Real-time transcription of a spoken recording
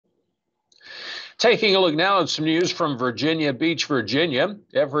Taking a look now at some news from Virginia Beach, Virginia.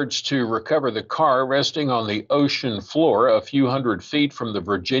 Efforts to recover the car resting on the ocean floor a few hundred feet from the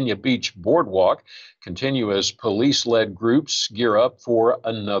Virginia Beach boardwalk continue as police-led groups gear up for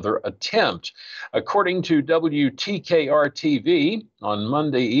another attempt. According to WTKR-TV, on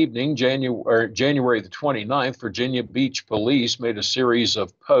Monday evening, January the 29th, Virginia Beach Police made a series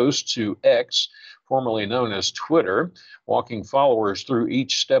of posts to X, formerly known as Twitter, walking followers through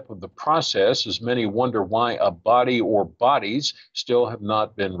each step of the process as many wonder why a body or bodies still have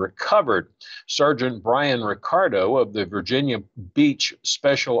not been recovered. Sergeant Brian Ricardo of the Virginia Beach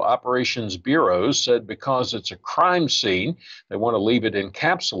Special Operations Bureau said because it's a crime scene, they want to leave it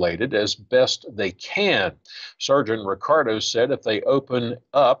encapsulated as best they can. Sergeant Ricardo said if they open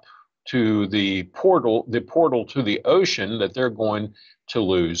up to the portal to the ocean, that they're going to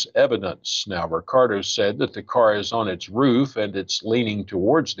lose evidence. Now, Ricardo said that the car is on its roof and it's leaning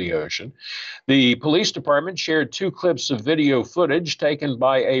towards the ocean. The police department shared 2 clips of video footage taken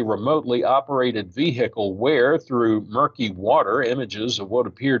by a remotely operated vehicle where, through murky water, images of what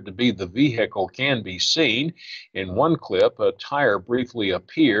appeared to be the vehicle can be seen. In one clip, a tire briefly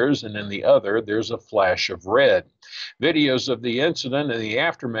appears, and in the other, there's a flash of red. Videos of the incident and the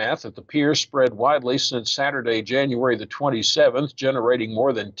aftermath at the pier spread widely since Saturday, January the 27th, generating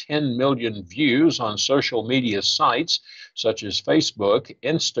more than 10 million views on social media sites such as Facebook,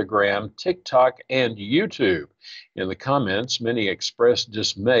 Instagram, TikTok, and YouTube. In the comments, many expressed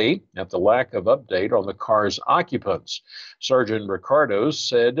dismay at the lack of update on the car's occupants. Sergeant Ricardo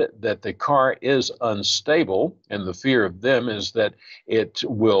said that the car is unstable, and the fear of them is that it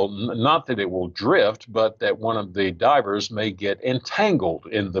will, not that it will drift, but that one of the divers may get entangled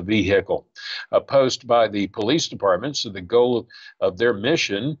in the vehicle. A post by the police department said the goal of their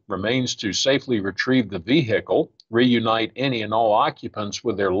mission remains to safely retrieve the vehicle, reunite any and all occupants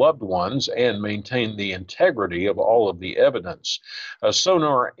with their loved ones, and maintain the integrity of all of the evidence. A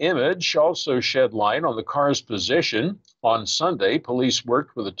sonar image also shed light on the car's position. On Sunday, police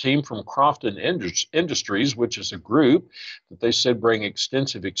worked with a team from Crofton Industries, which is a group that they said bring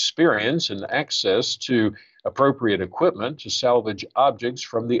extensive experience and access to appropriate equipment to salvage objects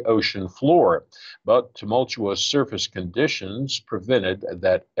from the ocean floor. But tumultuous surface conditions prevented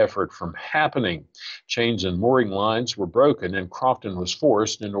that effort from happening. Chains and mooring lines were broken, and Crofton was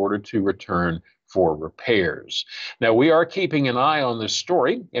forced in order to return for repairs. Now, we are keeping an eye on this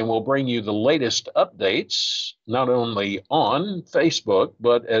story, and we'll bring you the latest updates, not only on Facebook,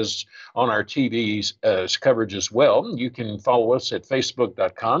 but as on our TV's coverage as well. You can follow us at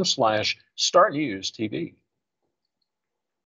facebook.com/StarNewsTV.